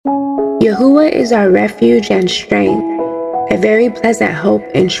Yahuah is our refuge and strength, a very pleasant hope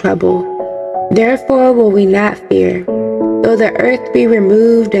in trouble. Therefore will we not fear, though the earth be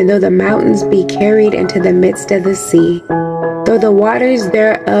removed, and though the mountains be carried into the midst of the sea, though the waters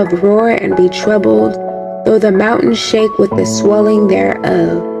thereof roar and be troubled, though the mountains shake with the swelling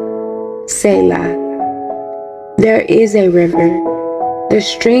thereof. Celah. There is a river, the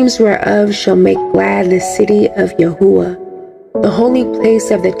streams whereof shall make glad the city of Yahuah, the holy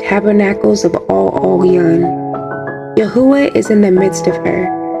place of the tabernacles of El Elyon. Yahuah is in the midst of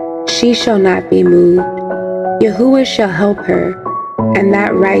her, she shall not be moved. Yahuah shall help her, and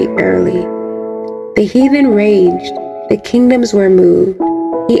that right early. The heathen raged, the kingdoms were moved.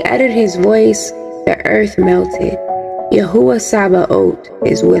 He uttered his voice, the earth melted. Yahuah Tseva'oth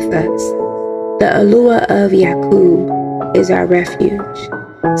is with us. The Yahuah of Ya is our refuge.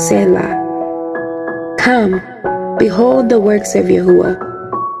 Celah. Come, behold the works of Yahuah.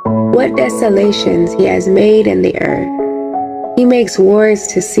 What desolations he has made in the earth. He makes wars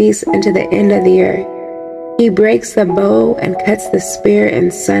to cease unto the end of the earth. He breaks the bow and cuts the spear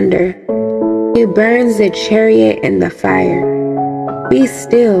in sunder. He burns the chariot in the fire. Be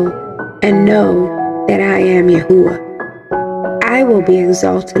still and know that I am Yahuah. I will be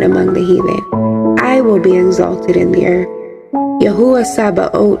exalted among the heathen. I will be exalted in the earth. Yahuah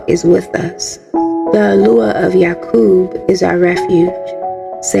Tseva'oth is with us. The Yahuah of Ya is our refuge.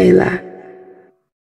 Celah.